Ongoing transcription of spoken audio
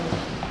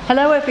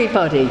Hello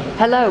everybody,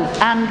 hello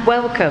and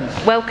welcome.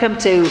 Welcome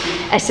to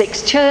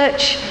Essex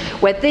Church,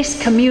 where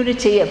this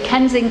community of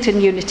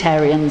Kensington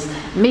Unitarians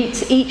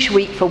meets each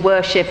week for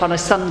worship on a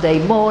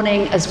Sunday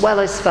morning, as well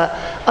as for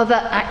other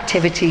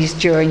activities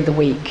during the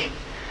week.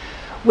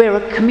 We're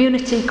a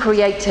community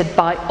created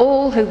by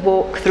all who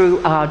walk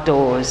through our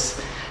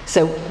doors.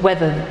 So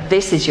whether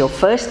this is your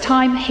first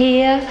time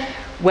here,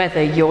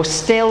 whether you're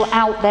still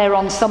out there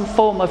on some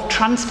form of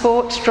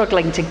transport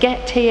struggling to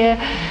get here,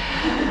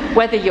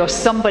 whether you're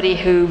somebody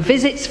who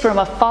visits from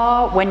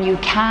afar when you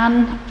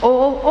can,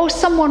 or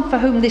someone for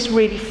whom this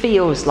really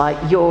feels like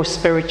your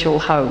spiritual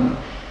home,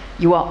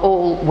 you are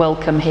all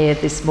welcome here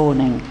this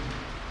morning.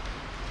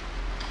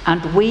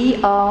 And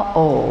we are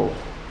all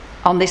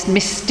on this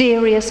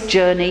mysterious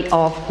journey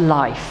of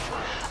life,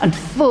 and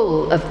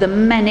full of the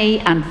many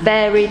and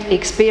varied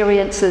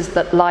experiences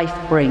that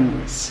life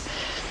brings.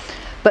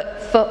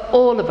 But for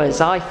all of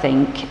us, I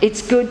think,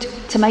 it's good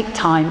to make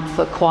time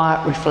for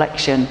quiet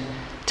reflection,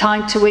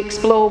 time to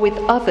explore with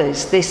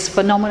others this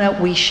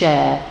phenomenon we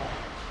share,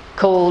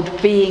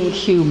 called being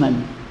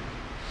human.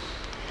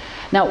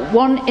 Now,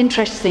 one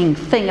interesting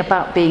thing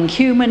about being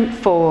human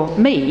for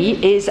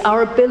me is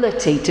our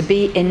ability to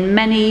be in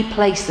many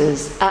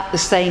places at the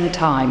same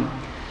time.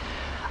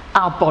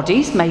 Our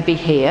bodies may be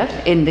here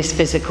in this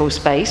physical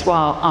space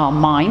while our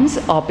minds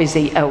are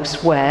busy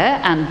elsewhere,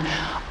 and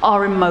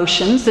our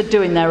emotions are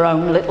doing their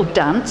own little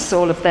dance,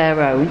 all of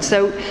their own.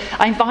 So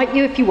I invite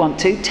you, if you want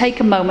to, take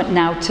a moment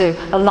now to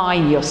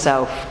align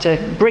yourself, to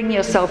bring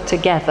yourself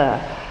together.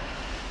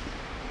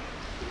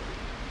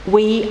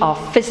 We are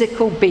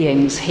physical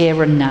beings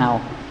here and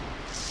now.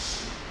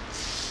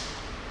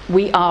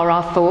 We are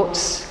our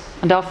thoughts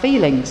and our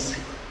feelings.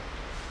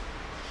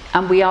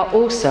 And we are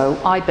also,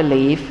 I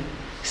believe,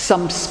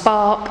 some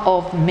spark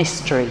of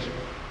mystery.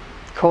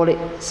 Call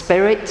it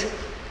spirit,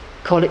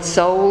 call it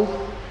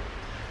soul,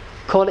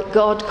 call it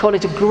God, call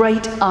it a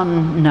great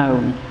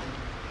unknown.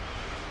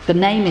 The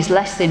name is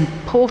less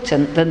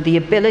important than the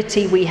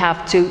ability we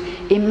have to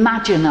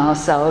imagine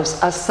ourselves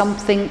as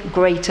something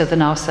greater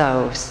than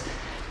ourselves.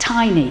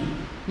 Tiny,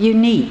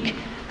 unique,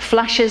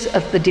 flashes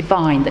of the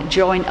divine that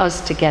join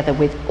us together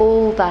with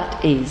all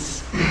that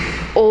is,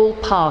 all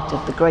part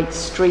of the great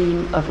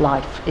stream of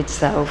life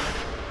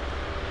itself.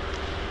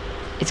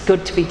 It's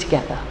good to be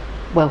together.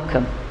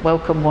 Welcome,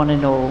 welcome one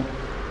and all.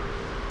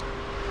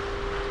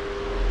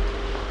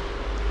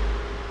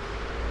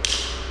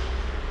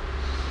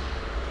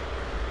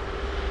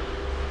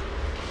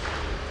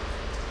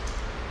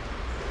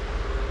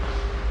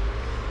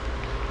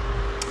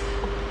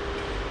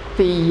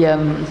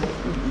 The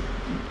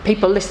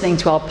people listening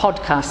to our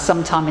podcast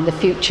sometime in the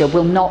future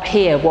will not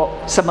hear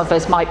what some of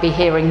us might be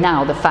hearing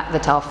now, the fact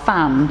that our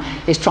fan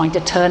is trying to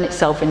turn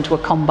itself into a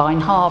combine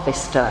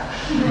harvester.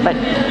 But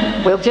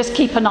we'll just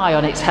keep an eye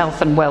on its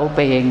health and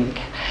well-being.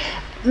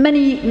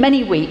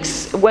 Many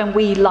weeks when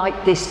we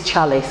light this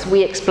chalice,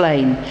 we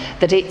explain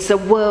that it's a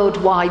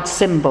worldwide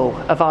symbol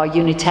of our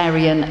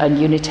Unitarian and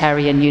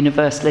Unitarian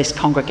Universalist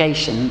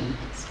congregations,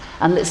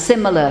 and that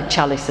similar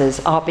chalices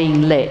are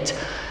being lit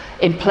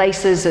in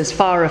places as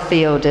far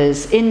afield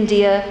as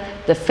India,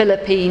 the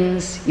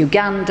Philippines,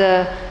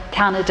 Uganda,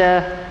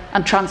 Canada,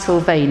 and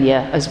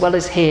Transylvania, as well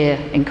as here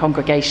in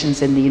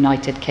congregations in the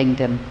United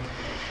Kingdom.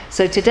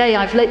 So today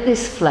I've lit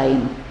this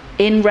flame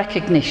in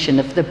recognition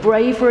of the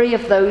bravery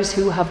of those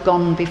who have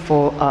gone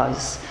before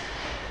us,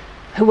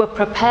 who were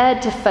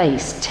prepared to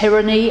face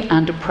tyranny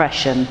and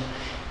oppression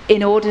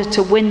in order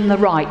to win the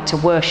right to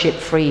worship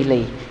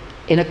freely,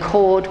 in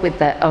accord with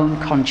their own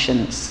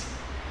conscience.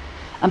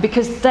 And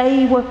because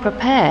they were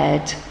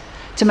prepared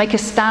to make a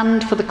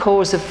stand for the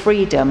cause of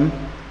freedom,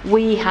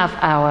 we have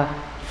our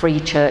free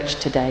church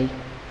today.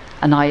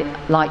 And I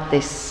light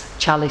this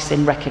chalice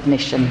in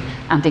recognition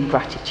and in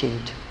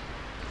gratitude.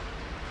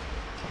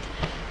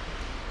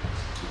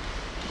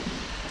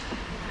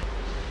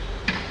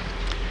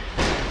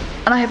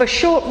 And I have a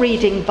short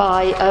reading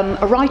by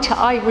a writer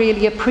I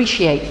really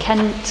appreciate,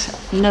 Kent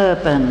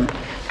Nerban.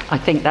 I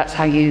think that's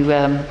how you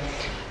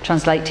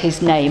translate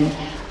his name.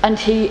 And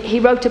he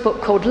wrote a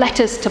book called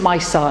Letters to My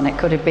Son. It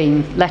could have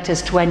been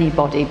Letters to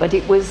Anybody, but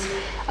it was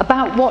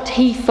about what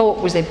he thought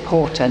was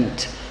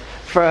important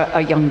for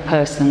a young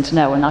person to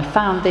know. And I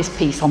found this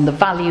piece on the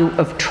value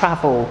of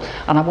travel,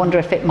 and I wonder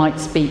if it might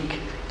speak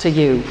to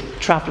you,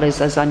 travellers,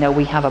 as I know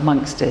we have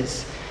amongst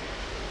us.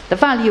 The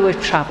value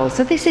of travel.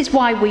 So this is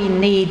why we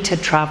need to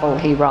travel,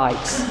 he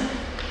writes.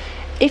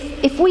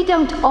 If we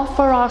don't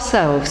offer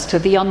ourselves to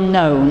the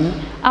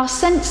unknown, our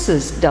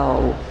senses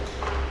dull.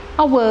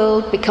 Our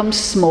world becomes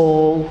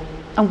small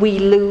and we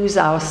lose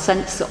our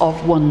sense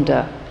of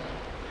wonder.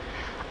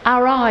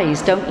 Our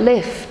eyes don't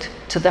lift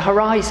to the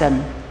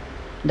horizon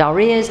and our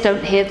ears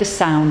don't hear the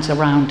sounds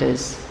around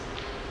us.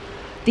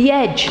 The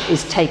edge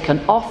is taken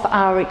off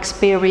our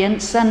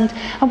experience and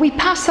we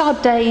pass our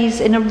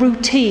days in a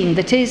routine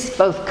that is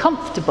both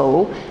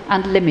comfortable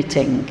and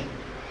limiting.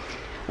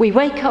 We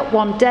wake up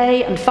one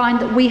day and find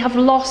that we have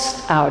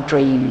lost our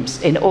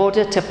dreams in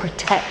order to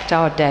protect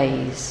our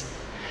days.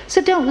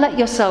 So don't let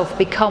yourself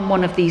become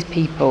one of these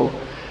people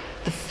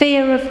The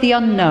fear of the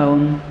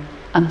unknown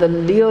and the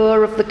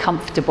lure of the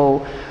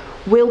comfortable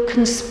will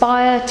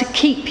conspire to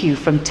keep you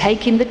from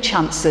taking the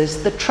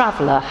chances the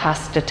traveller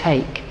has to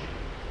take.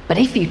 But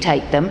if you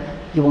take them,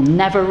 you will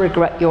never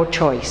regret your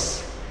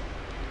choice.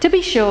 To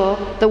be sure,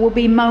 there will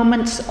be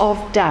moments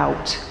of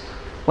doubt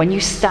when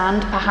you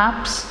stand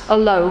perhaps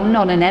alone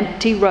on an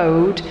empty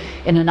road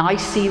in an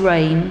icy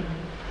rain,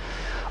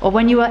 or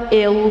when you are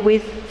ill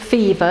with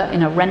fever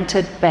in a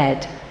rented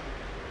bed.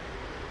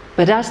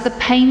 But as the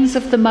pains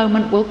of the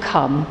moment will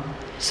come,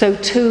 so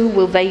too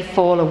will they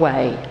fall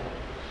away.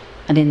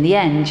 And in the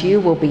end, you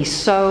will be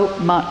so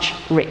much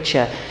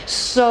richer,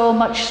 so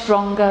much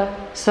stronger,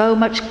 so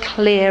much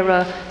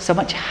clearer, so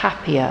much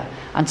happier,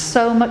 and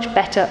so much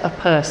better a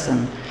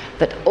person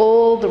that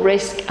all the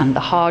risk and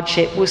the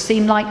hardship will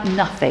seem like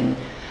nothing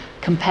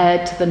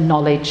compared to the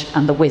knowledge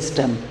and the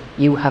wisdom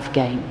you have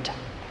gained.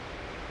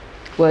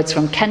 Words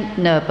from Kent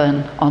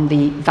Nerburn on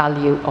the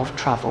value of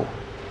travel.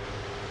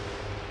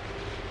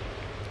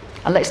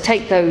 And let's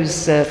take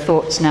those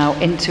thoughts now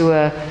into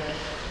a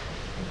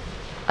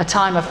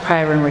time of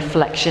prayer and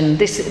reflection.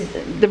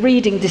 The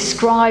reading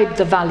described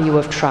the value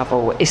of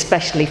travel,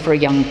 especially for a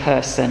young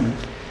person.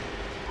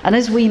 And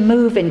as we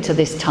move into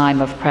this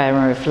time of prayer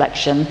and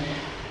reflection,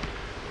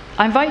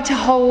 I invite you to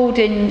hold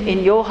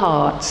in your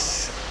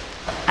hearts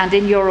and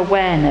in your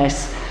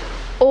awareness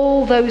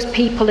all those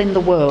people in the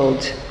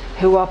world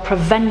who are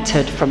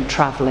prevented from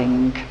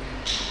travelling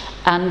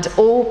and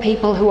all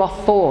people who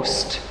are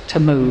forced to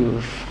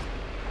move.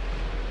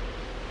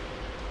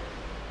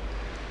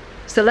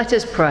 So let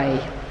us pray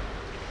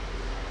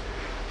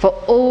for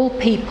all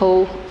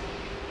people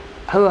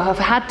who have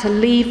had to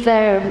leave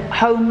their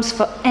homes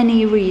for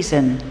any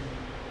reason,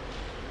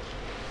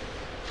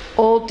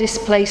 all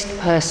displaced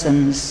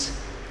persons,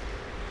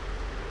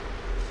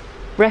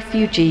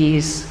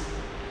 refugees,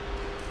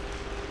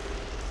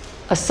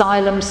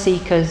 asylum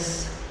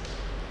seekers,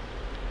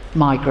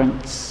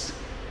 migrants.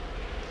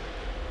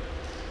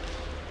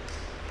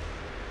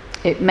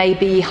 It may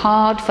be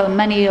hard for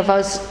many of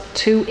us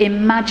to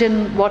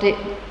imagine what it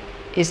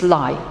is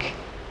like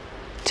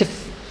to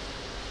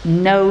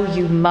know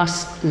you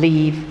must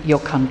leave your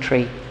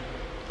country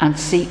and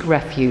seek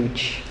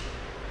refuge.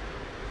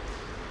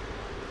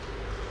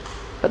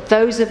 But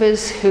those of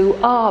us who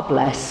are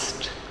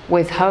blessed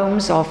with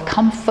homes of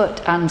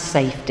comfort and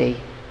safety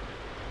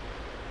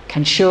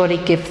can surely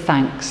give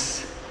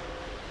thanks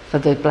for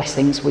the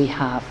blessings we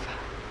have.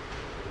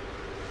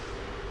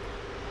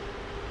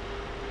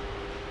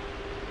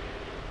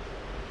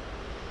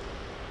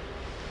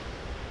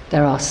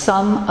 There are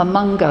some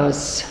among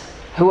us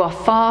who are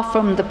far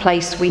from the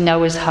place we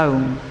know as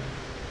home,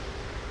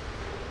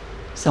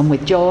 some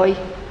with joy,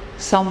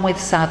 some with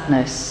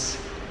sadness.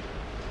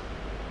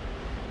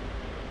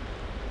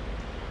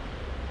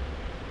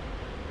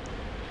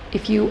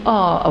 If you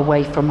are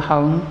away from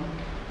home,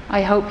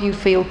 I hope you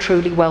feel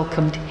truly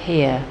welcomed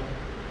here.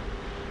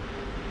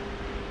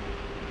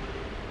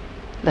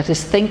 Let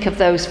us think of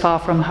those far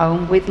from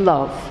home with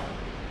love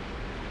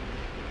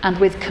and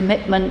with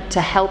commitment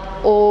to help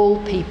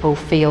all people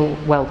feel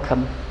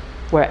welcome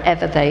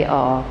wherever they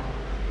are.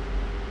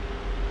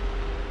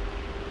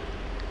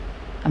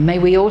 And may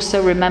we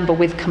also remember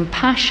with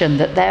compassion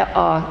that there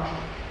are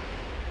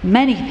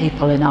many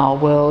people in our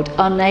world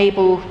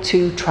unable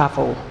to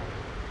travel.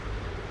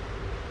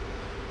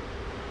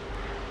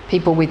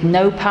 People with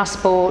no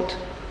passport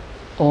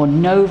or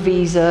no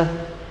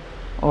visa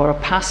or a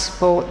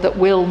passport that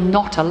will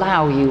not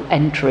allow you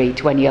entry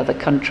to any other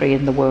country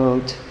in the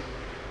world.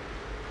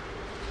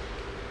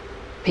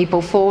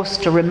 People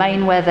forced to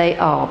remain where they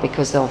are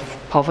because of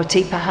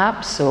poverty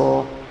perhaps,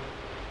 or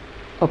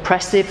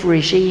oppressive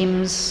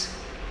regimes,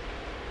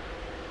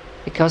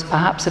 because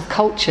perhaps of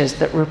cultures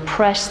that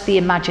repress the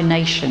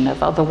imagination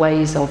of other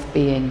ways of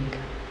being.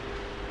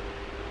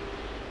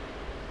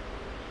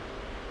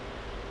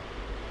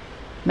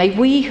 May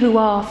we who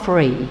are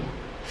free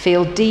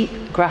feel deep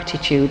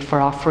gratitude for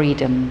our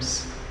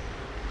freedoms.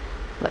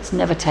 Let's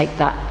never take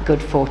that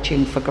good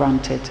fortune for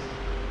granted.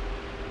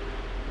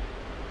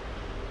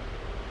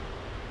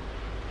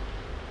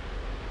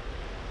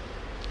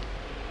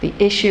 The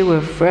issue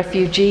of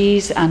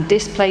refugees and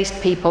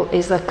displaced people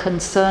is a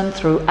concern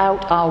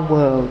throughout our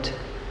world.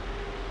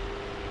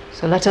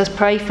 So let us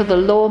pray for the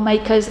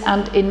lawmakers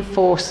and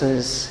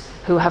enforcers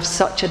who have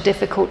such a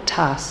difficult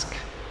task.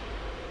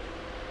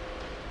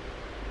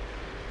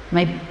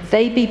 May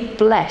they be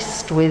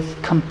blessed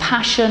with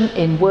compassion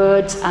in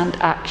words and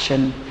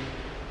action.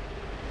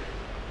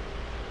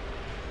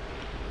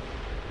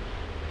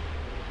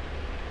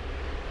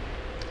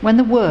 When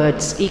the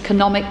words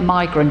economic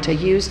migrant are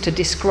used to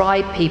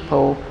describe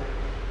people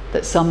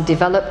that some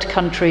developed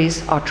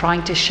countries are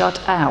trying to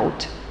shut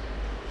out,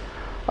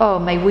 oh,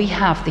 may we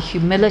have the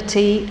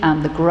humility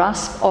and the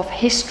grasp of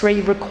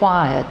history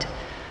required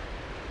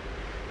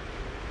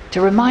to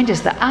remind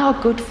us that our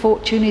good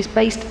fortune is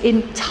based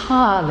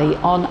entirely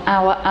on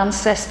our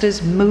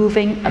ancestors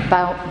moving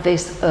about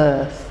this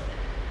earth,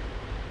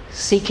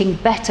 seeking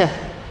better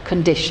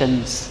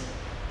conditions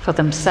for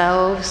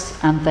themselves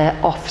and their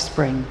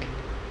offspring.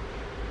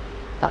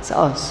 That's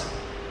us.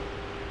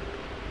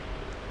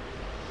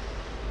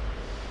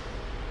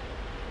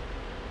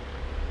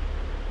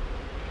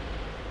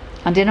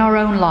 And in our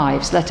own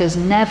lives, let us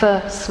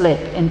never slip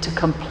into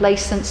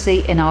complacency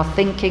in our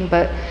thinking,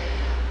 but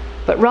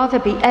rather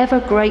be ever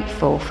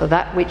grateful for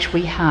that which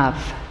we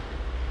have.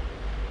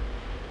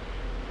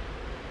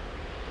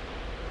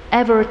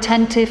 Ever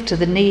attentive to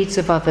the needs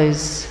of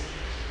others,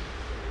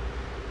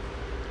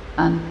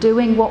 and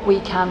doing what we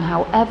can,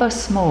 however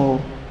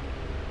small,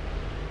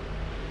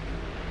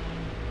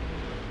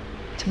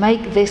 to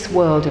make this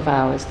world of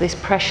ours, this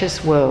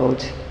precious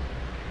world,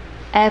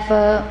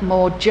 ever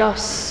more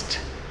just,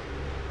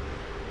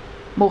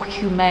 more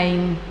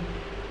humane,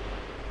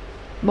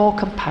 more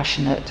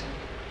compassionate,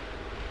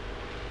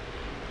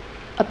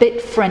 a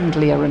bit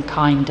friendlier and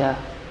kinder.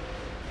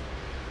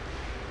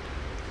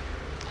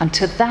 And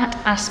to that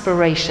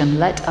aspiration,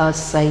 let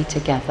us say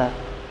together,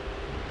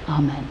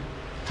 Amen.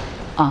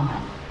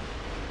 Amen.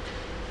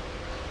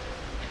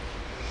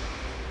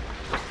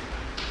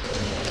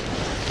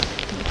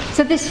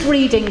 So this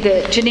reading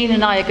that Janine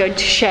and I are going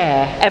to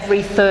share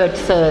every third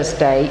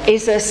Thursday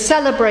is a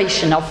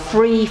celebration of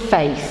free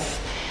faith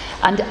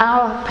and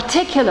our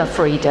particular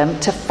freedom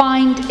to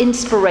find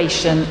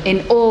inspiration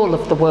in all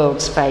of the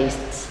world's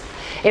faiths.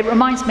 It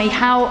reminds me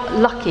how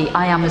lucky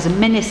I am as a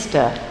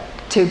minister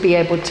to be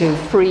able to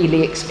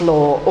freely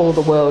explore all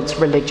the world's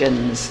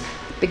religions,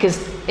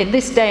 because in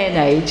this day and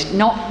age,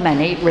 not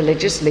many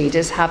religious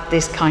leaders have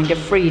this kind of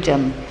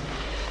freedom.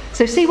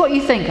 So see what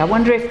you think. I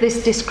wonder if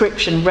this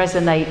description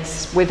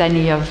resonates with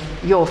any of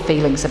your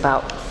feelings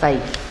about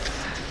faith.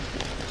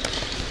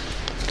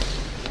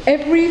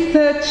 Every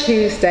third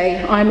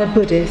Tuesday, I'm a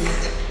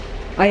Buddhist.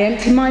 I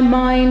empty my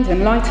mind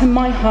and lighten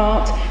my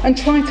heart and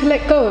try to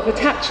let go of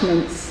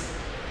attachments.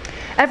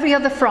 Every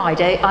other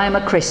Friday, I am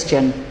a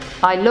Christian.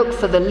 I look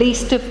for the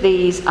least of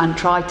these and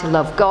try to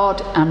love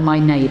God and my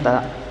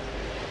neighbour.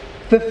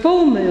 The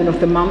full moon of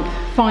the month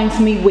finds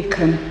me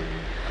Wiccan.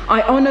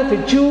 I honour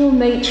the dual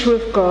nature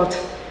of God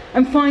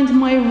and find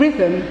my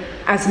rhythm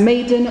as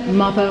maiden,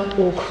 mother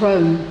or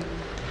crone.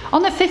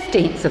 On the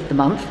 15th of the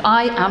month,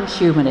 I am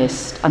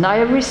humanist, and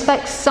I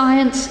respect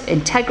science,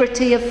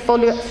 integrity of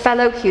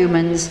fellow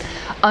humans,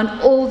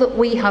 and all that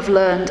we have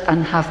learned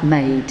and have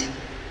made.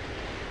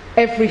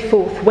 Every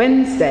fourth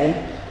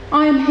Wednesday,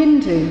 I am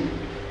Hindu.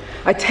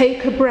 I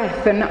take a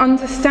breath and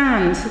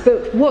understand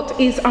that what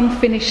is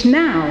unfinished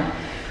now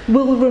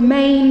will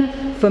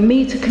remain for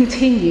me to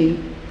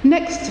continue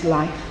next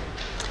life.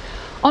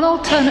 On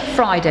alternate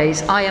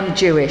Fridays, I am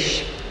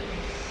Jewish.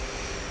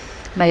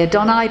 May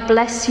Adonai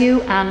bless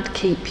you and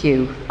keep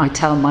you, I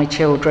tell my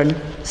children,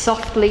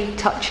 softly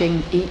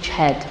touching each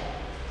head.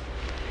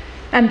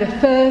 And the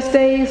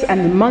Thursdays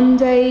and the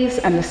Mondays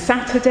and the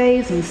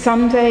Saturdays and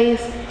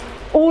Sundays,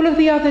 all of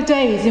the other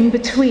days in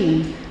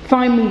between,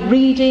 find me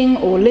reading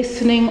or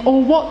listening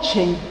or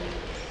watching.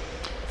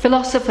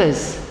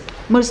 Philosophers,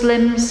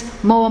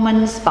 Muslims,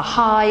 Mormons,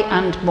 Baha'i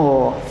and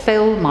more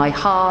fill my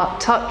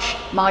heart, touch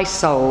my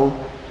soul,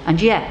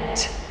 and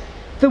yet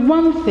the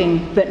one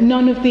thing that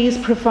none of these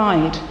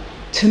provide,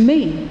 to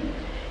me,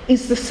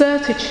 is the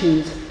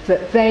certitude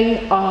that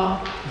they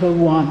are the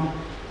one.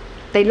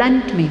 They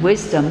lend me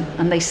wisdom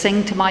and they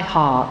sing to my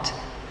heart.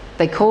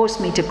 They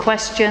cause me to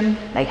question,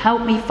 they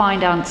help me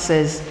find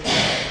answers.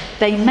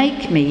 They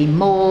make me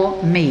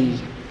more me.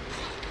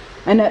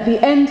 And at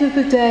the end of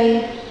the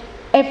day,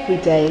 every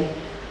day,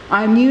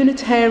 I am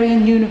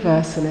Unitarian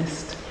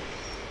Universalist.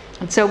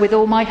 And so with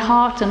all my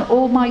heart and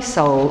all my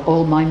soul,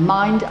 all my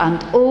mind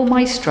and all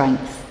my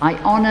strength, I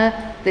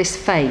honour this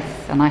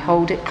faith and I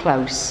hold it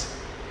close.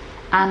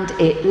 And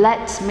it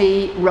lets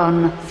me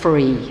run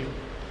free.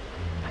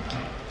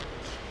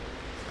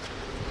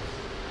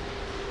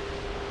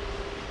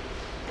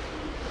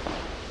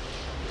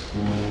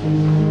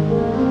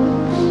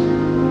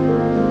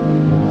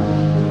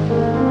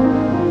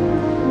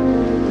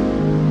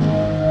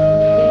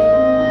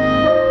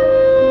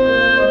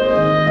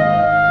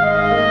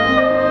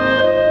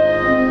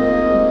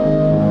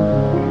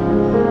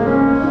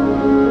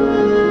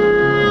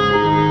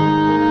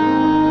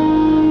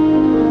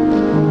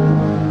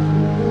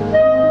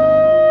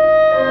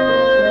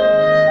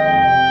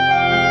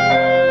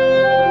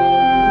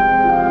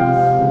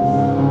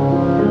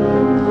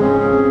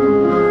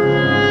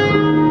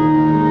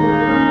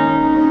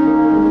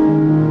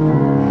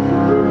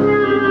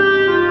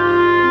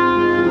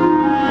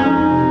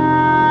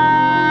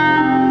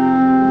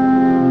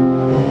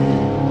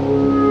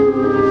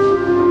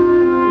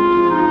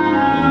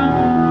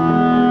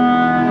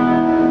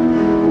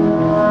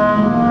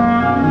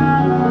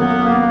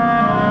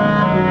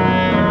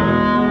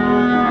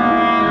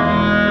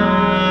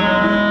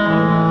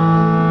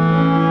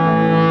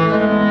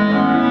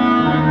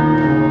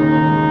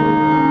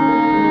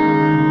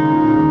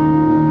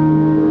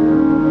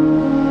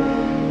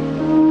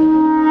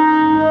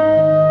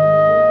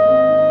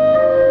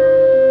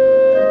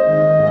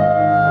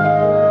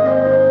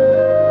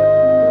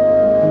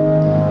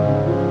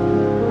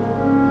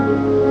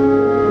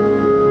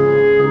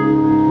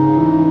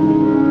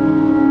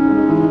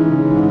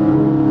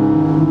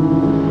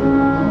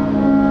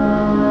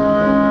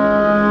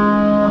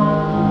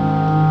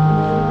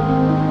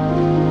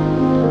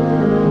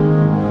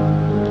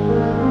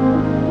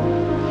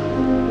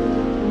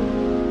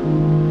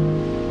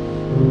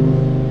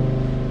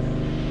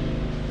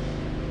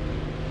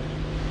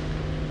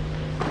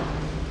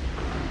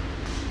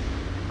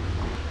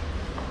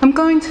 I'm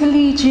going to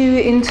lead you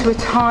into a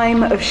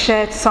time of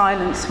shared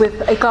silence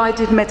with a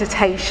guided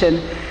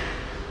meditation,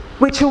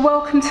 which you're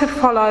welcome to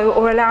follow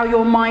or allow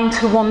your mind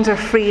to wander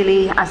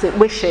freely as it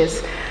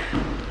wishes.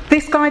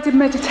 This guided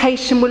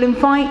meditation will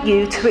invite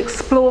you to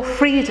explore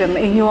freedom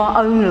in your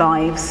own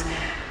lives.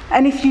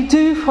 And if you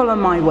do follow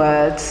my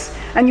words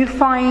and you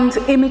find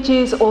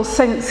images or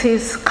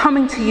senses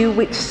coming to you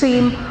which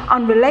seem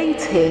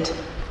unrelated,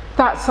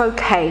 that's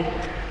okay.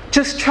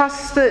 Just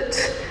trust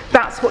that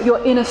that's what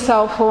your inner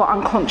self or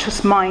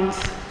unconscious minds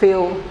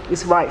feel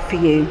is right for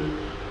you.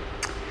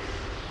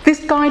 This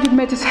guided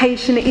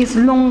meditation is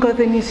longer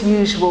than is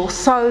usual,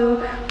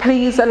 so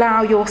please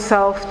allow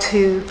yourself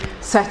to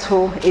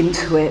settle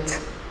into it.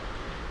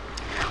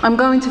 I'm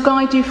going to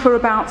guide you for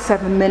about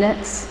 7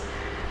 minutes,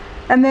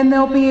 and then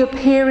there'll be a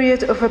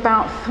period of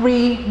about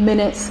 3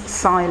 minutes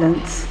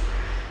silence.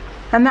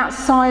 And that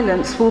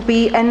silence will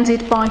be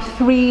ended by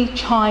 3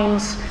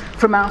 chimes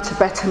from our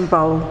Tibetan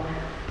bowl,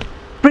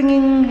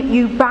 bringing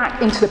you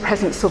back into the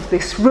presence of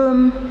this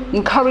room,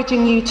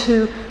 encouraging you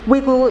to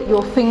wiggle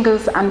your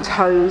fingers and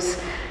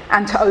toes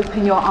and to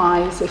open your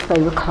eyes if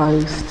they were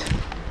closed.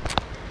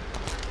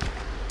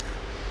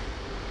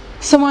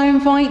 So I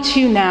invite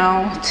you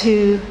now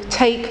to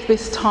take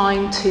this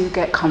time to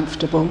get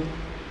comfortable,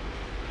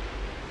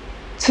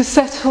 to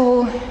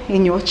settle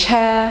in your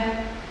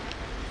chair,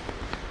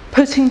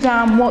 putting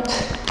down what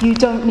you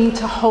don't need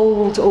to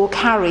hold or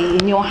carry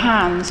in your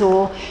hands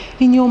or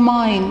in your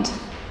mind.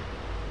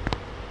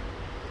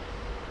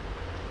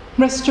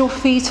 Rest your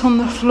feet on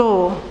the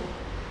floor.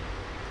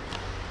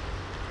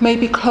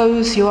 Maybe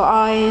close your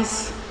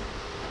eyes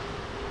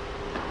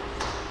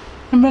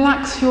and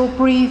relax your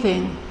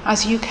breathing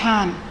as you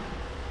can.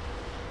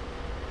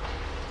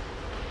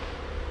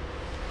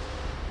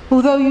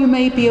 Although you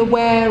may be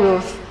aware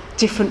of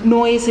different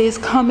noises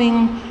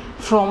coming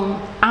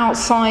from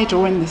outside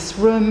or in this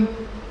room,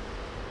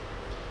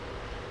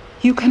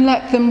 you can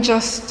let them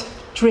just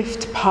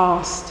drift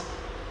past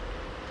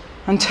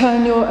and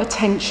turn your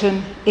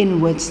attention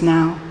inwards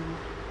now,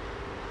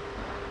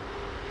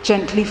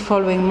 gently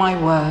following my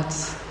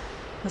words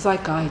as I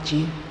guide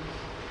you.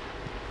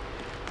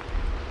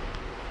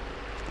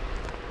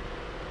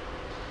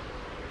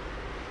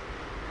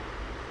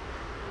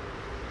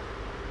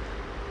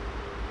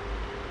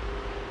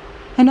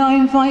 And I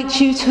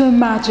invite you to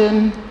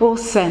imagine or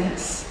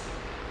sense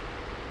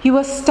you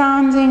are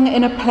standing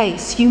in a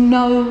place you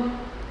know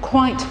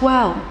quite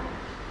well.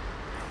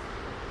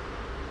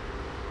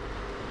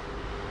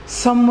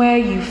 Somewhere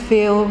you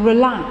feel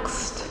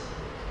relaxed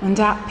and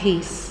at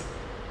peace.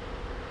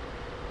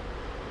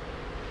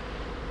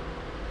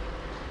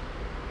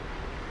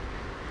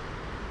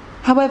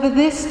 However,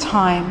 this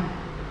time,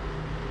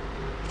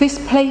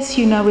 this place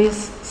you know is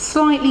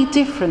slightly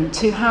different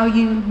to how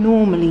you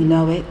normally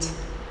know it.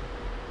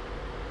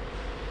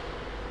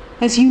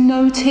 As you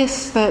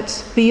notice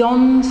that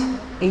beyond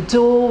a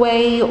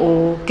doorway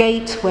or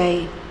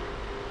gateway,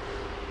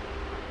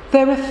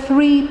 there are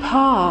 3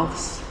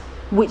 paths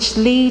which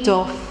lead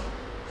off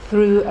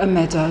through a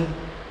meadow.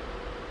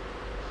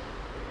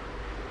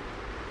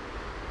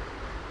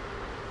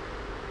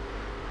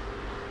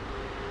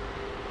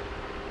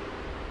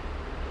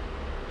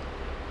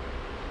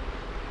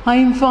 I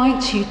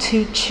invite you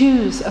to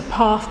choose a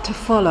path to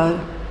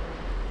follow.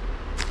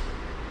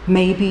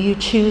 Maybe you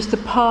choose the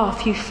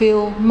path you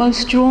feel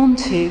most drawn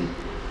to,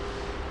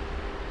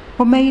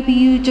 or maybe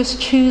you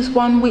just choose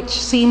one which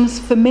seems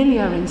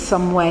familiar in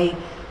some way.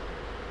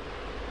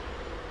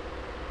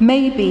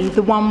 Maybe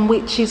the one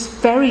which is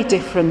very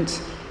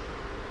different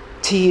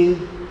to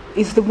you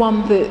is the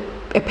one that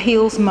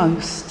appeals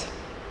most.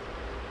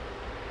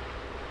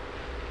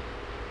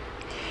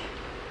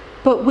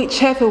 But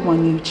whichever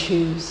one you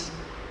choose,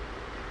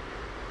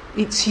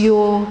 it's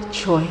your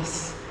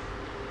choice.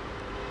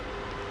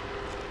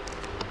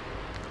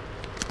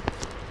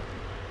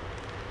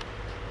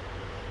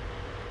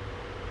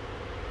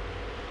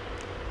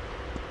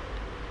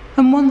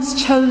 And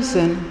once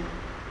chosen,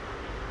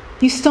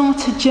 you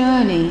start a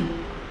journey,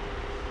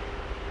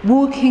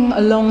 walking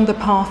along the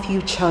path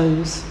you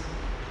chose.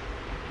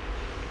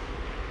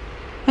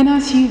 And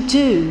as you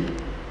do,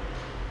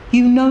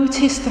 you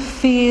notice the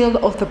feel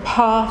of the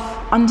path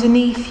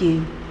underneath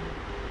you,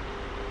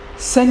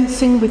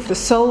 sensing with the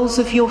soles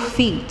of your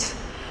feet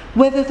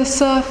whether the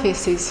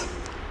surface is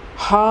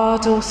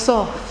hard or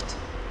soft,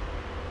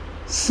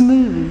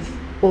 smooth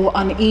or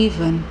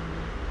uneven.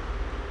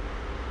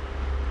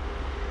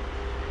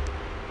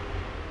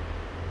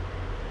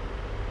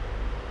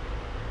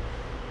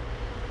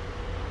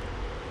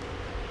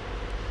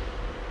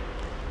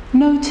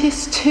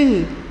 Notice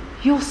too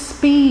your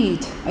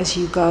speed as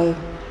you go.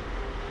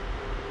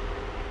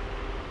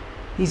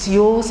 Is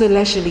yours a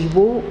leisurely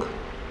walk,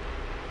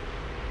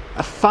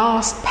 a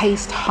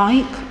fast-paced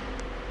hike,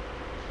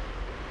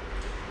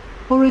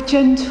 or a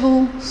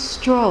gentle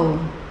stroll?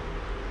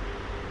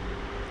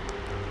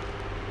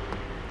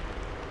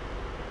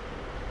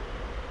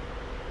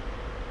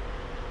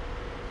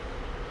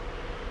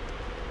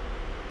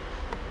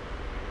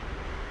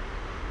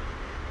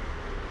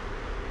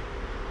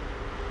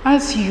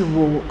 As you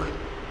walk,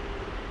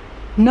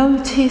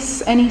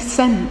 notice any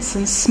scents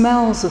and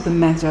smells of the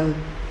meadow,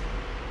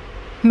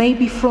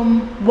 maybe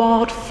from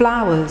wild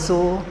flowers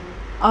or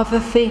other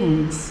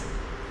things.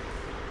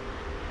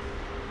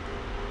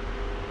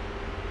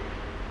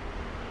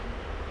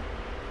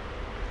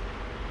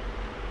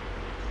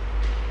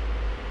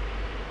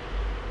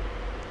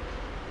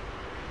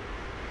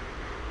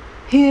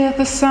 Hear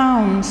the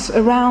sounds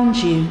around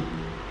you.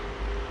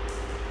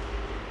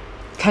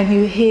 Can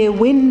you hear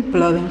wind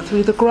blowing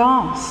through the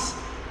grass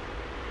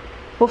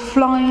or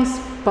flies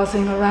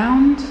buzzing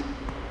around?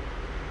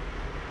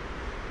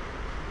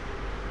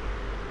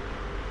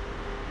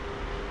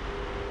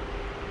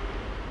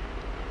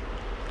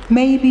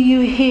 Maybe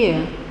you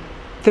hear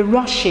the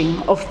rushing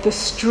of the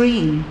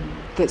stream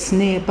that's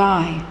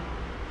nearby.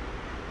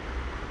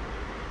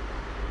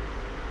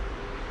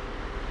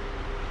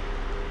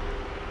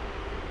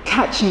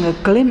 Catching a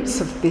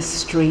glimpse of this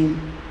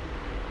stream,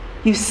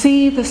 you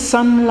see the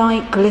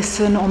sunlight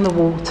glisten on the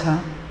water,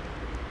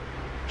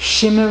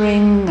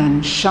 shimmering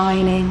and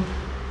shining,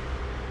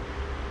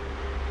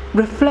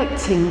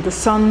 reflecting the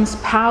sun's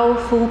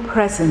powerful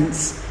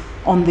presence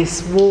on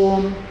this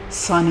warm,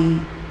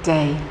 sunny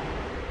day.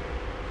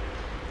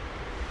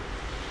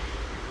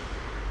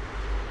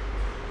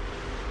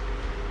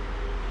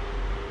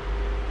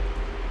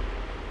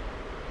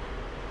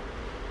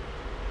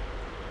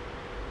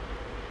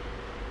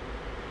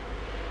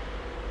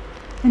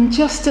 And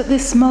just at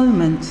this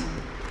moment,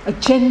 a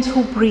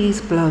gentle breeze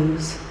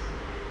blows,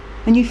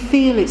 and you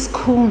feel its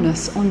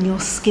coolness on your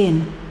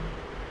skin.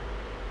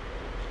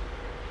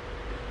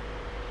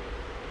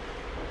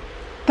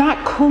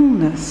 That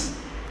coolness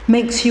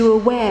makes you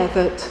aware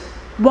that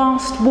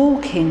whilst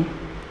walking,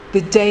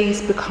 the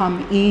days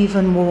become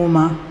even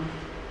warmer,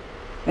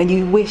 and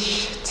you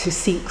wish to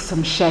seek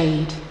some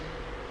shade.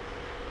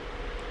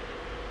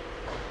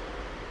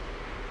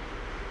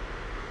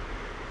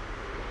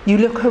 You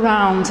look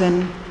around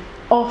and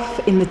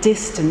off in the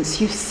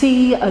distance you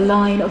see a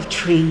line of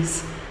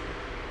trees,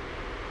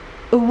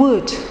 a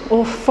wood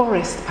or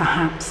forest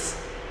perhaps,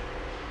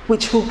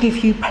 which will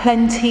give you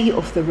plenty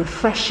of the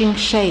refreshing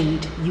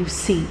shade you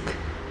seek.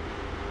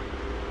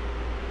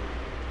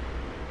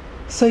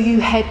 So you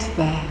head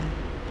there.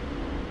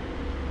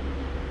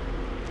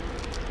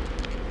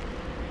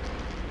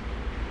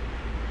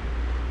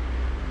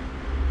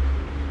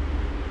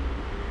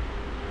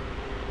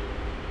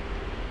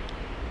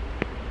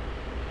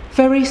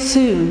 Very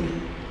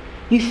soon,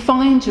 you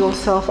find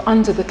yourself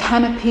under the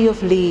canopy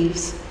of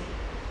leaves,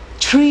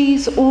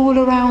 trees all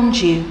around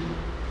you.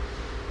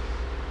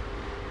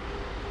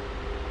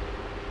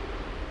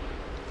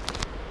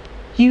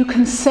 You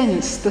can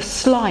sense the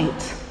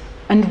slight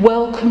and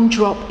welcome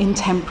drop in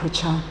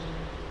temperature.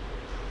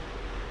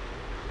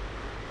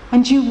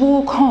 And you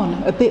walk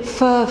on a bit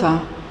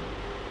further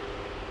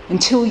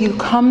until you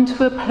come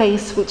to a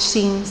place which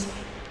seems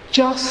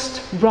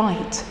just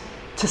right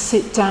to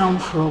sit down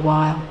for a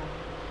while.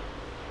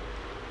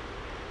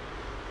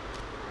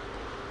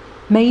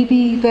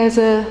 Maybe there's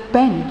a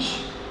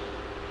bench,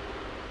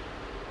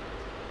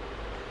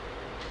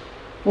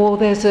 or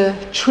there's a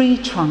tree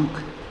trunk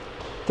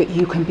that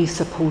you can be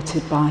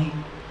supported by.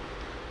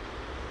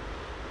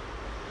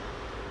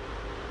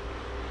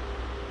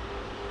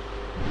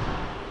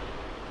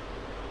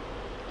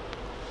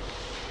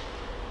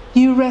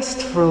 You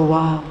rest for a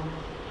while,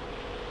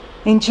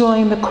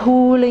 enjoying the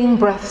cooling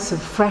breaths of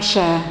fresh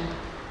air,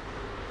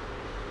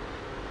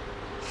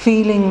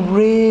 feeling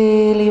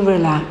really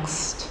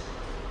relaxed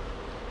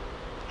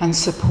and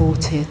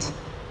supported.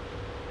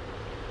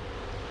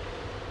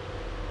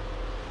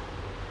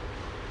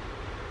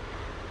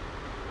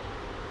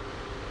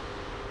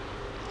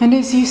 And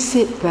as you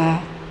sit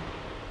there,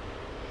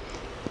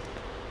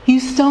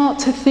 you start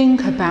to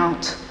think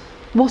about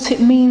what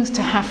it means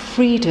to have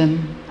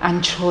freedom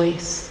and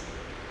choice.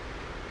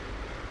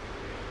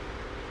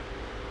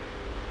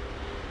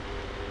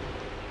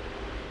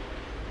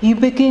 You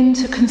begin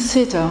to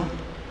consider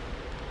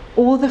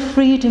all the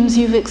freedoms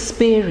you've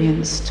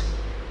experienced,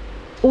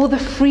 all the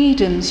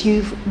freedoms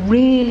you've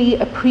really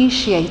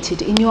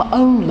appreciated in your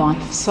own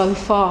life so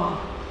far.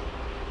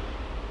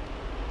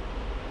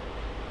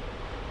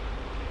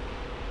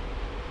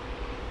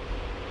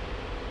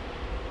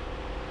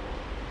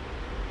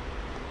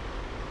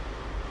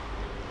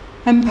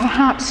 And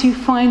perhaps you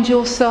find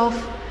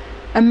yourself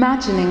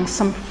imagining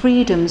some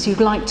freedoms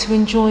you'd like to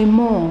enjoy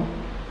more,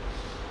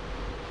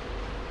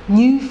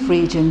 new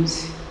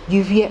freedoms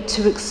you've yet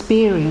to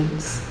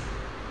experience.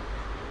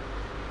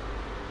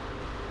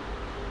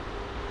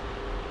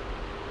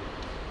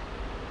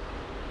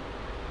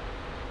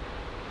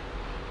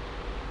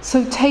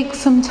 So take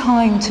some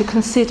time to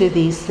consider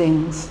these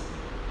things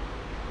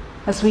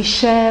as we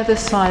share the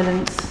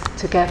silence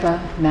together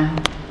now.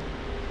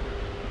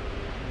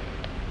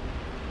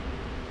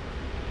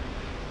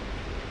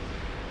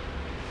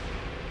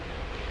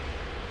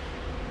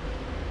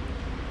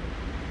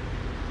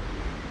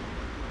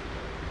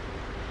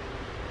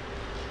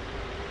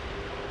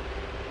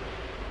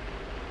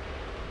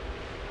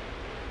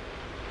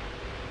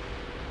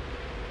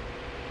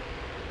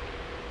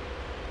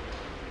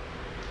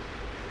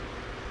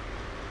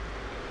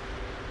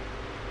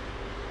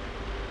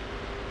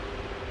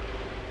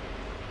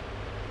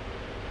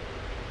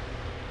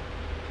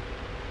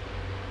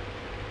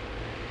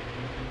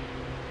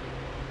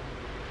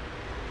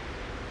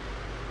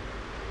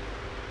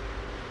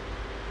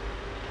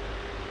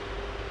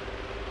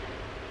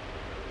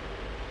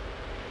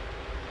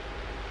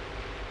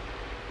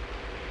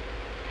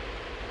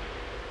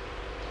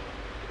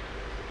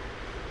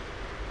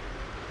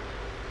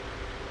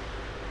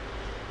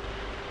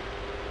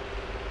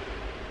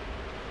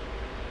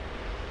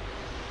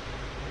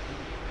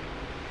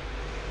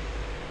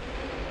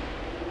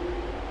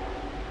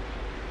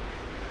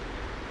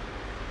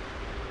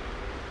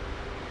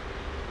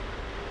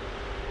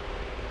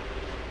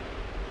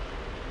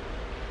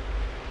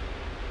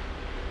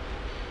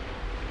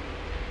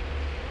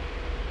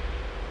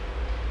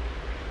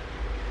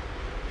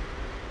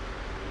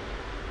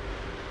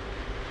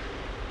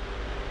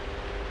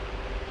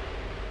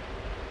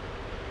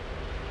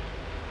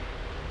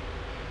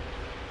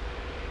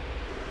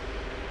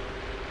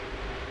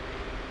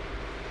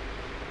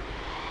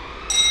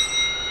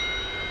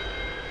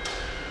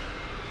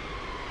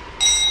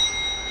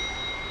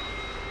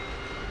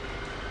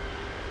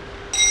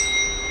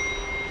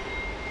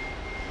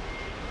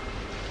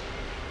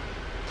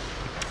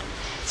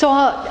 So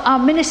our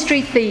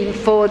ministry theme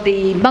for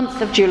the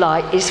month of July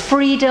is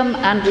freedom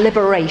and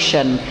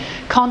liberation,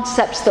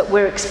 concepts that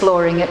we're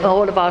exploring in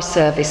all of our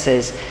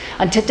services.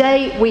 And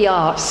today we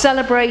are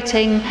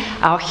celebrating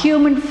our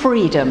human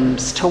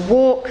freedoms to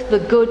walk the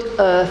good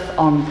earth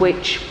on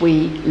which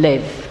we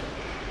live.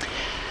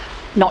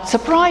 Not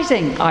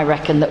surprising, I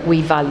reckon, that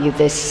we value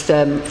this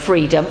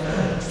freedom.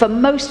 For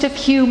most of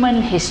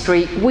human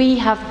history, we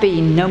have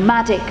been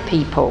nomadic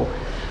people,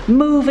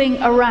 moving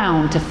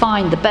around to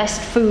find the best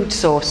food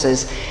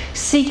sources,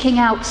 seeking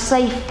out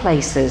safe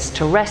places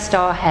to rest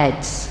our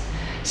heads.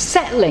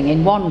 Settling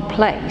in one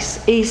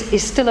place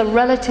is still a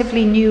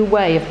relatively new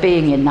way of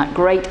being in that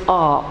great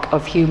arc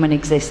of human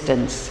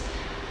existence.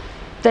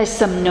 There's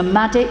some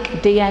nomadic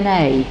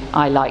DNA,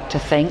 I like to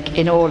think,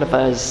 in all of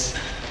us.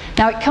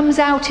 Now, it comes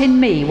out in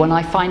me when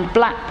I find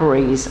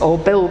blackberries or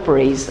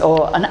bilberries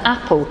or an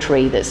apple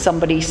tree that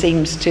somebody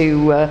seems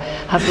to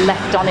have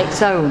left on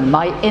its own.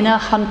 My inner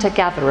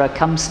hunter-gatherer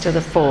comes to the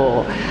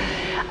fore.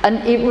 And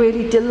it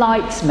really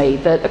delights me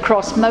that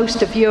across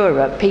most of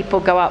Europe, people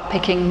go out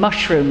picking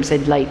mushrooms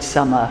in late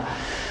summer.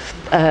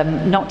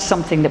 Not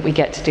something that we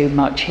get to do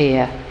much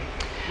here.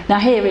 Now,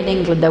 here in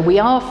England, though, we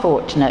are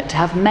fortunate to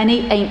have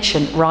many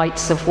ancient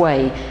rights of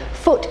way,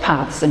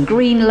 footpaths and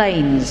green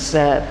lanes,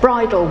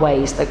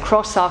 bridleways that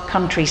cross our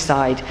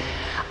countryside.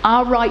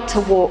 Our right to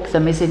walk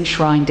them is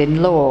enshrined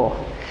in law.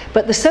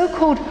 But the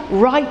so-called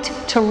right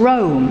to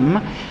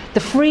roam,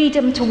 the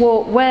freedom to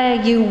walk where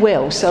you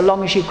will so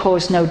long as you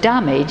cause no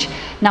damage,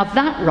 now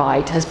that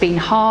right has been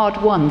hard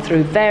won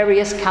through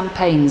various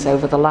campaigns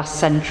over the last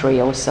century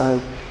or so.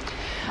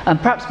 And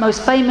perhaps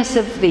most famous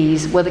of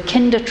these were the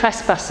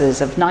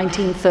Kindertrespassers of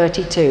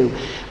 1932,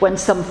 when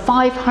some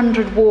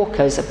 500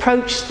 walkers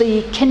approached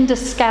the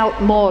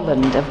Kinderscout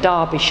moorland of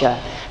Derbyshire.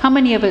 How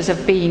many of us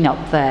have been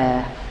up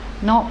there?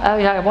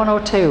 Not one or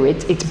two.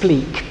 It's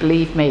bleak,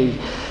 believe me.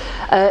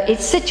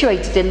 It's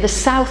situated in the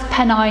South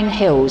Pennine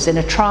Hills in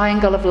a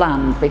triangle of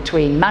land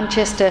between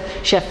Manchester,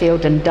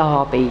 Sheffield and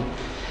Derby.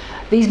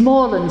 These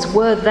moorlands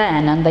were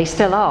then, and they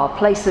still are,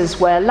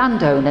 places where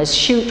landowners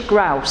shoot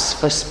grouse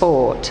for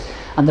sport.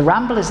 And the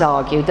Ramblers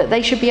argued that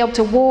they should be able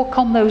to walk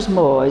on those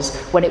moors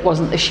when it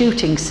wasn't the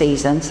shooting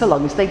season, so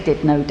long as they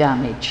did no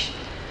damage.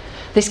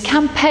 This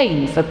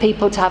campaign for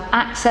people to have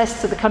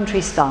access to the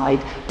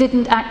countryside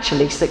didn't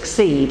actually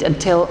succeed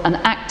until an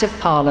Act of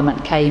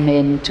Parliament came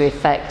into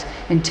effect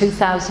in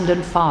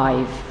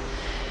 2005.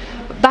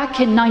 Back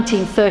in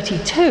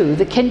 1932,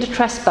 the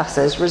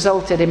Kindertrespassers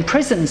resulted in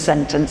prison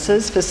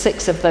sentences for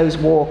 6 of those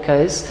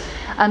walkers,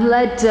 and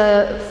led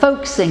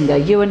folk singer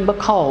Ewan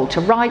MacColl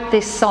to write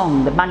this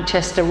song, The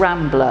Manchester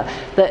Rambler,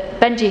 that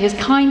Benji has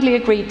kindly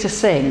agreed to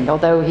sing,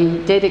 although he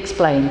did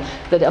explain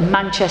that a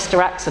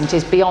Manchester accent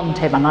is beyond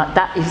him, and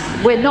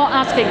we're not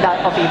asking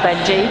that of you,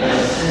 Benji.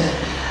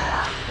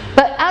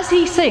 But as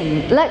he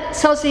sings,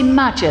 let us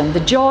imagine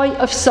the joy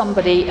of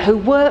somebody who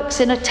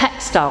works in a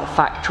textile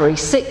factory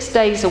 6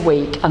 days a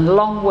week and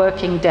long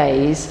working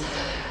days,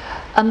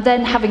 and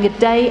then having a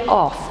day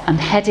off and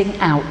heading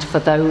out for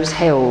those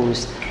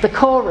hills. The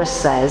chorus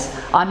says,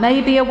 I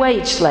may be a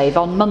wage slave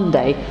on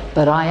Monday,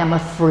 but I am a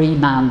free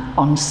man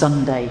on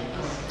Sunday.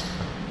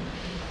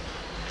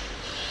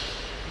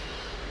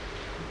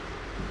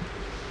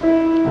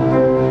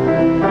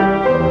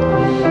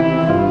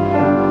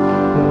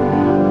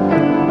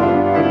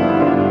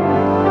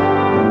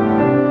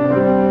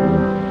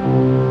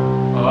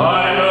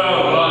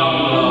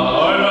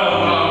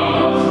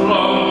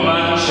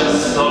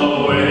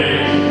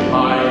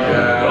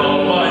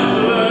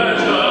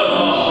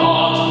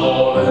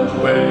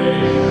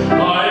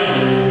 I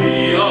may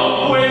be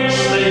a wage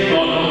slave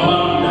on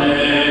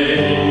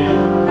Monday,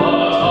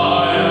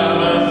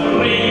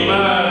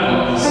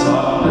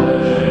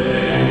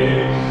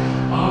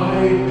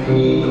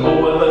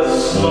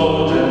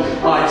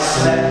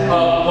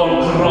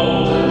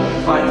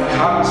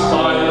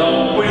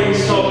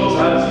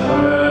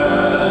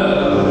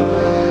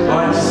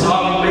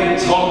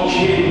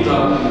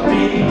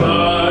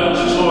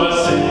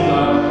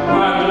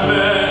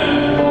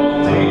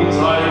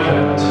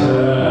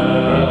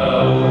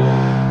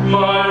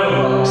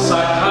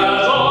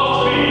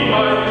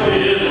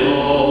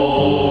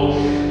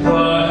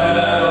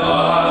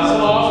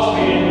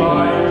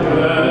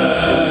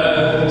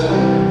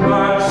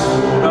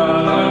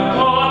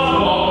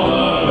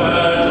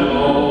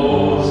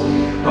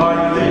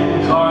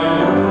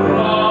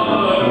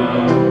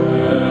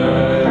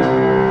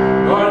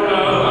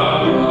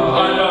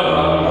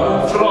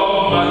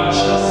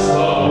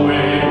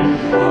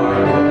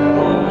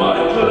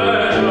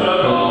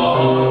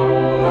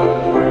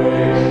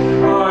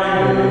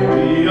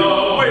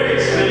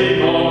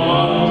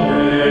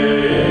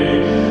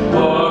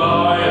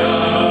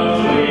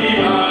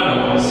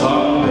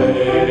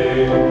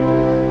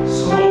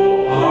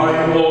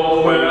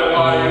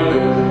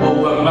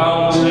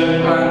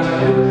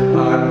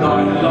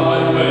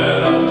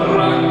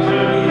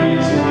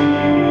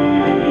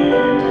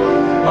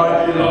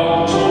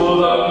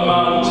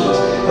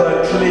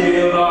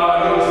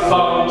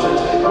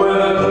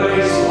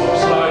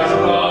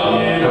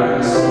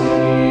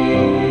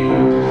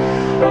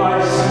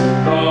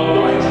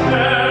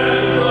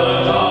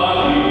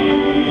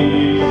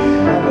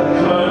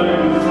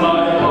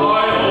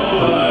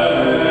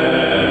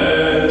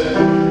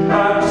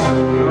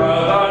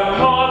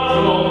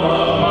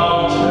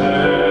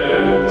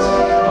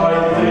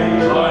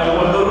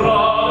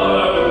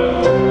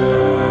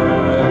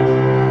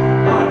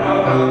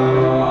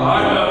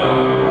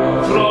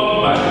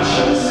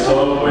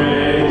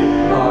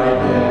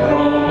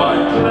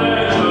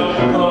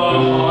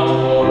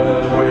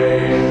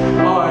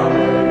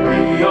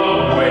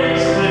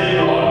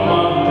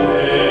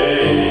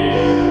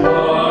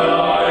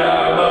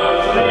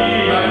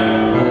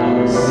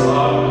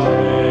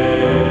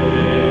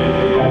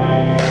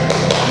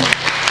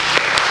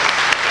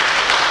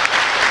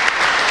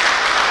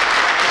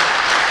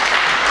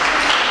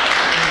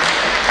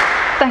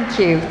 Thank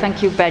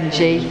you,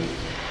 Benji.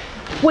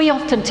 We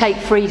often take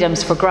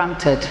freedoms for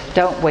granted,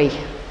 don't we?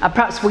 And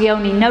perhaps we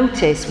only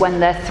notice when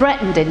they're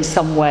threatened in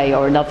some way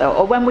or another,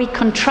 or when we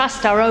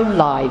contrast our own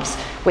lives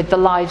with the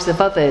lives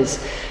of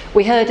others.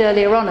 We heard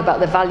earlier on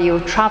about the value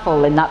of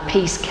travel in that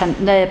piece Kent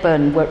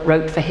Nairburn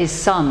wrote for his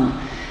son.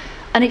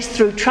 And it's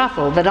through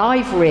travel that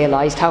I've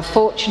realised how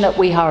fortunate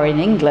we are in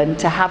England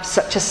to have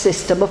such a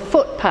system of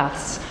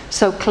footpaths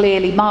so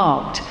clearly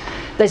marked.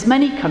 There's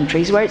many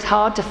countries where it's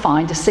hard to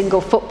find a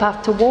single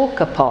footpath to walk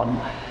upon.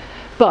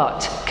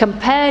 But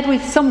compared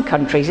with some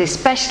countries,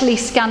 especially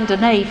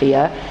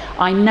Scandinavia,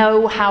 I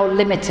know how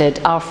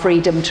limited our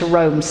freedom to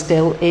roam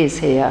still is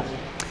here.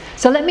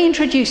 So let me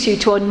introduce you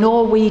to a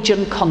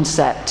Norwegian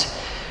concept,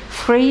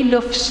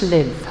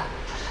 friluftsliv.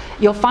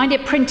 You'll find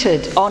it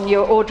printed on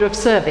your order of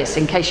service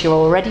in case you're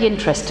already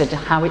interested in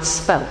how it's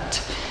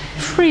spelt.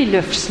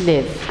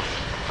 Friluftsliv.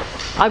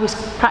 I was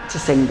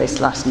practicing this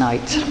last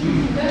night.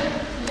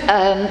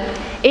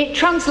 It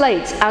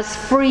translates as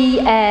free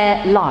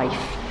air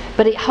life,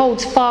 but it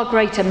holds far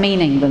greater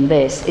meaning than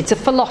this. It's a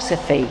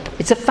philosophy.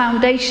 It's a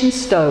foundation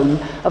stone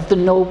of the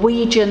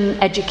Norwegian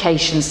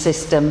education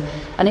system,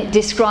 and it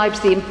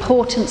describes the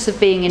importance of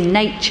being in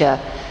nature,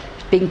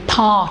 being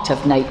part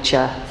of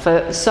nature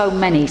for so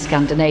many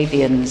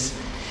Scandinavians.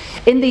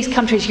 In these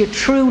countries, you're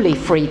truly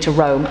free to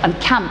roam and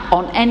camp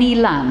on any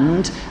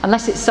land,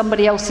 unless it's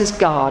somebody else's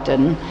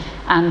garden,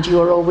 and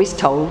you're always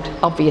told,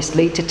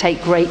 obviously, to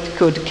take great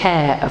good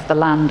care of the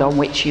land on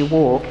which you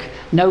walk.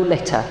 No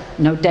litter,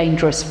 no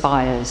dangerous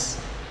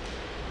fires.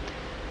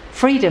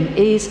 Freedom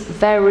is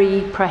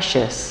very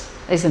precious,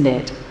 isn't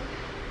it?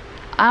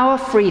 Our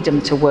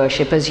freedom to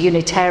worship as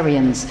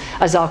Unitarians,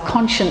 as our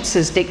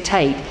consciences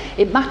dictate,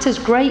 it matters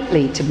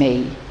greatly to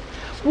me.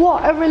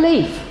 What a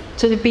relief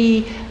to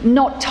be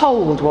not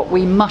told what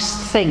we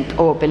must think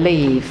or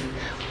believe.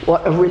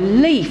 What a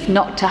relief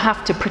not to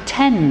have to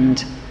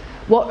pretend.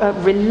 What a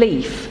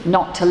relief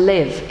not to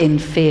live in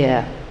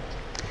fear.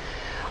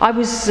 I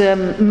was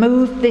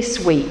moved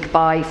this week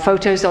by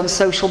photos on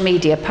social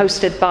media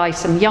posted by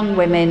some young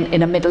women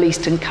in a Middle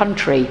Eastern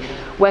country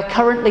where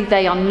currently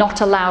they are not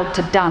allowed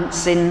to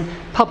dance in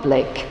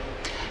public.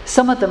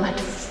 Some of them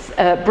had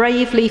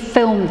bravely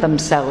filmed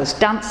themselves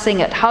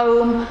dancing at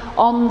home,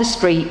 on the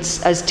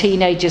streets, as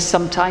teenagers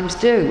sometimes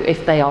do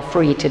if they are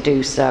free to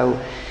do so.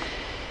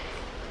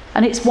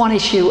 And it's one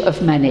issue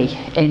of many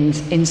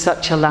in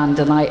such a land,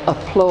 and I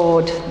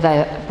applaud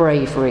their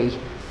bravery.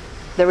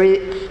 There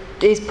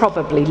is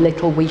probably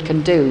little we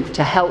can do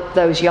to help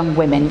those young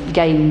women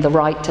gain the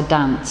right to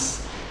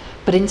dance.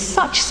 But in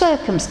such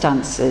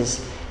circumstances,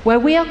 where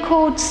we are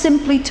called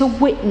simply to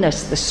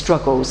witness the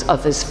struggles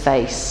others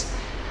face,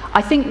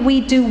 I think we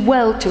do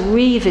well to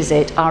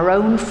revisit our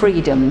own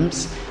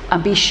freedoms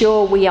and be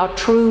sure we are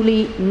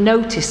truly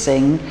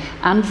noticing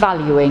and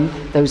valuing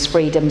those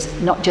freedoms,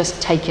 not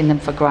just taking them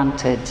for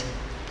granted.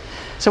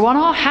 So on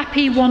our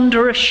Happy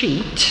Wanderer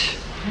sheet,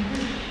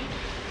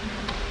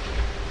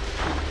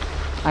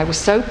 I was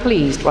so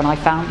pleased when I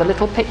found the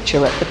little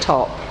picture at the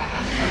top.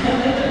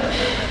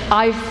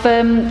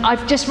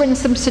 I've just written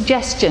some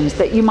suggestions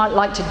that you might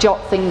like to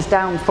jot things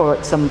down for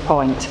at some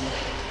point.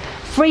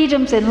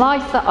 Freedoms in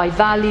life that I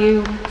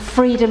value,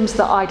 freedoms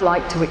that I'd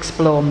like to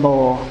explore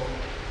more.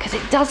 Because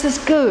it does us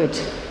good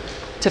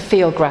to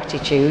feel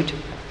gratitude.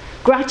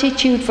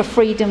 Gratitude for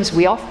freedoms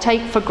we oft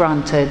take for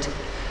granted,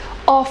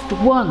 oft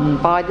won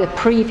by the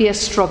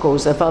previous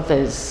struggles of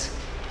others.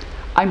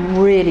 I'm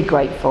really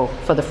grateful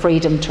for the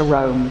freedom to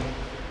roam,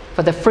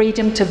 for the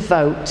freedom to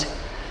vote,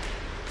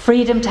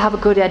 freedom to have a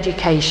good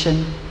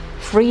education,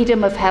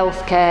 freedom of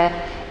healthcare,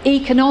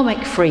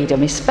 economic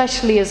freedom,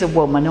 especially as a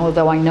woman,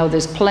 although I know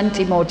there's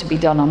plenty more to be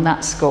done on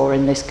that score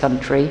in this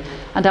country,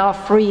 and our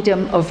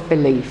freedom of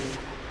belief.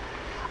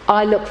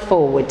 I look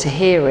forward to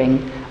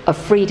hearing of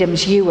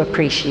freedoms you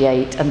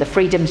appreciate and the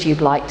freedoms you'd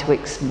like to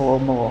explore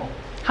more.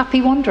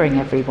 Happy wandering,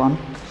 everyone.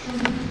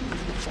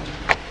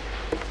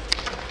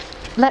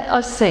 Let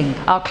us sing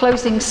our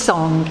closing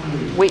song,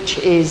 which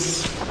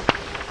is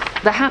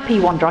The Happy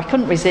Wanderer. I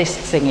couldn't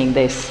resist singing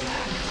this.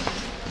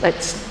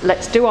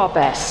 Let's do our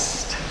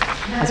best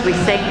as we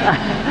sing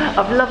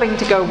of loving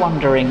to go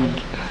wandering.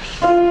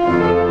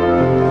 Thank you.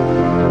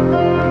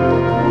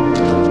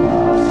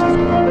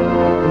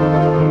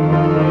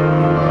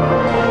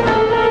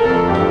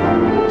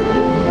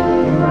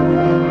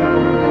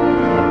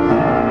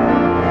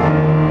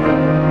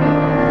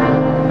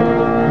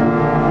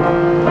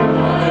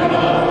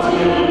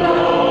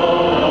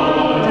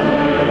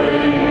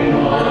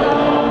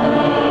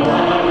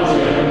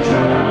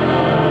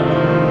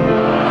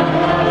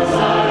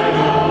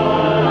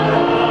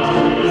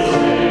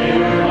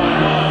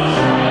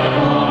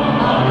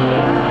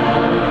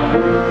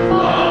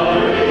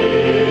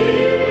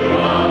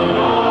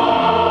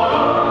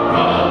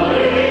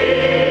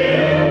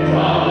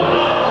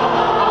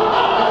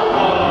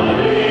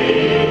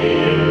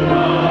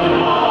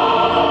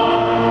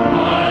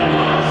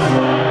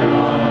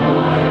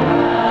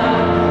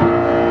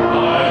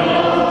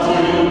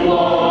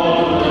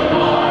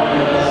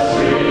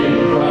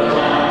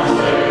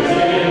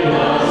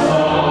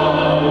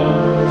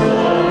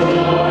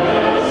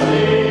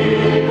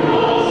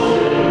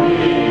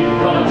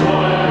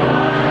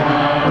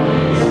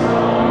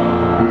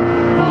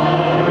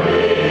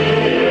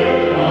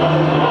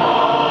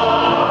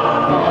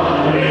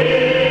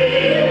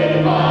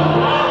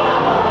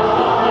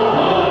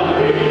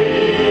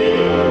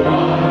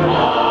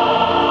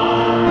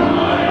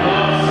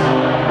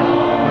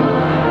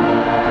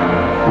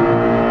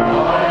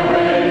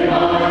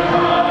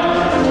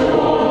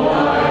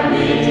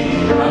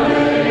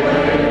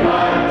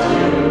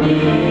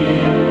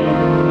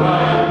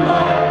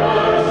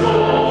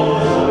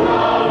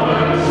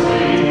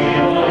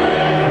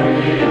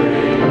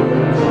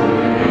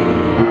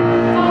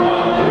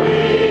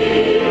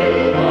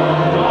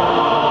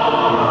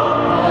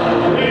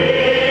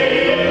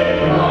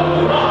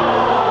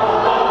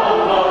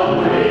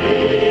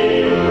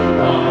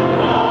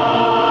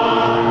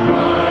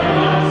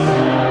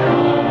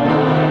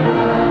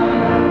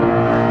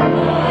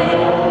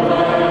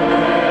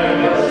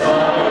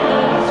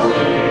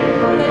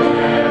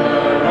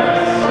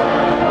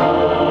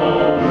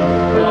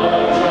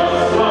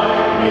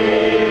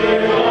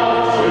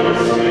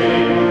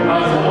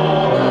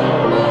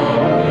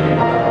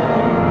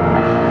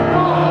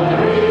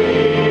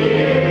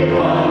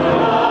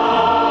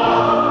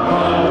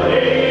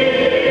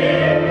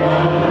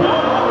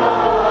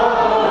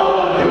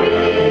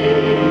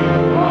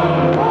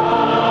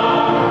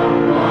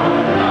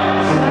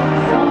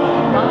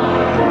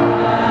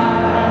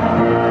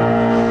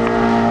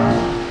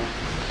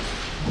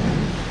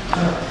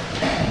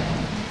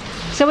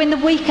 in the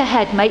week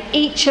ahead, may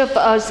each of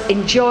us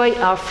enjoy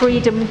our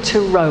freedom to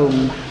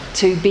roam,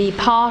 to be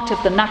part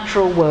of the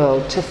natural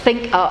world, to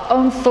think our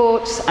own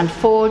thoughts and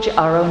forge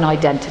our own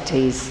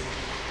identities.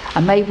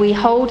 And may we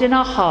hold in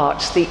our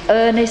hearts the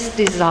earnest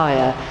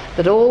desire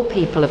that all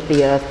people of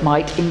the earth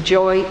might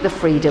enjoy the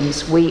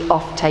freedoms we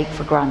oft take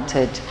for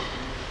granted.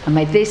 And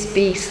may this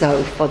be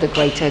so for the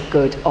greater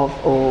good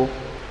of all.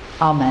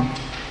 Amen.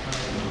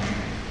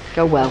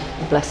 Go well,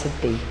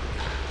 blessed be.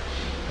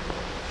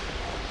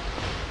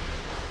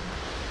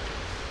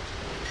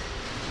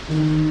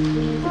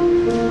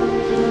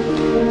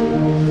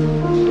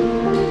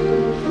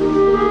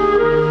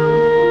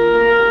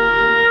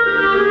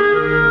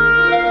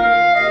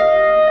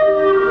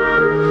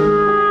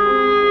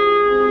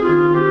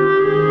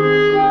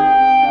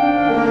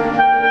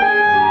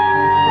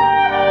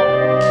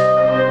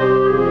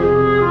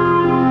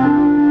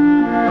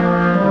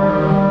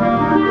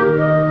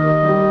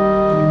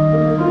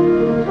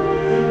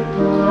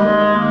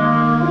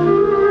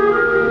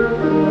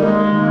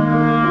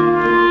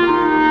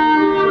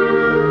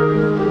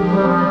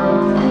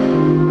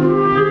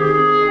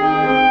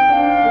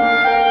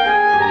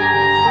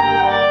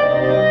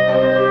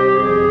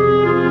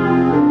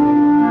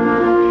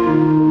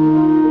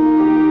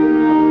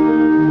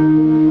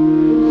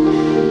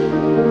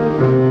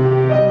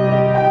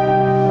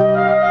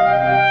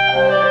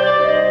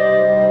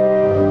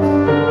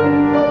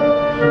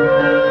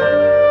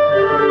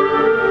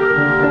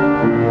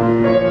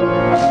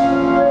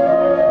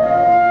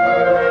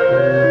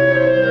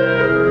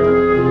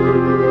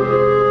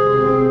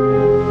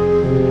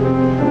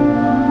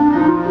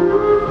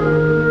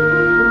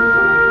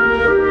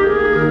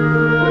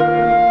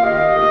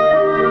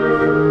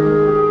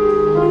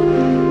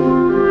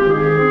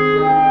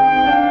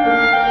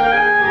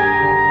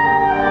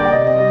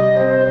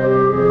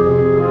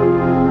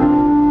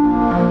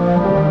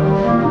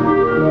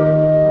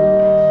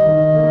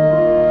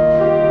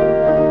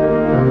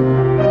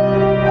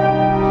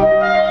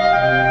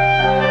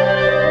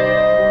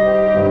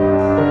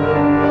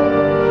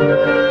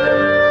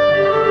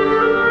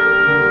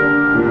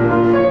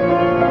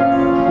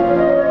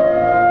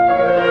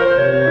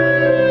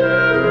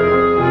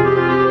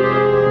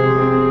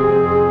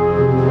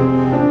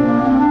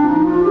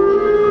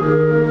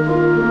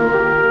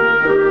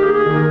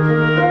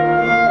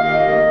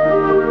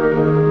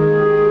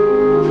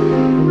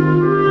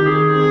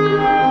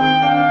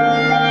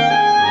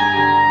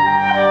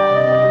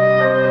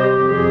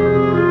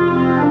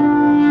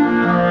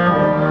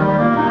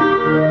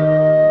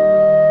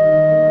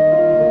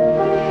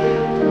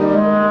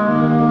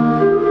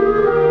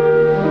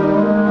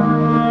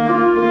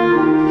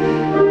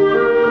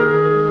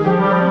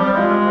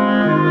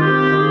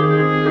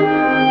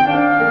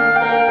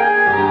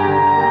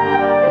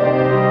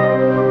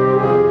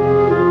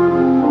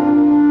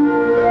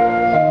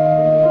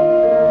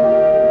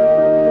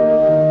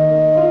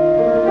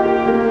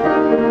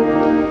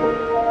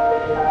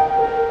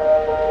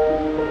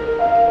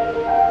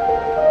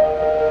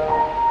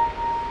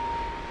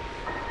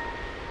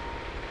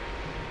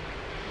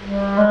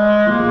 Yeah.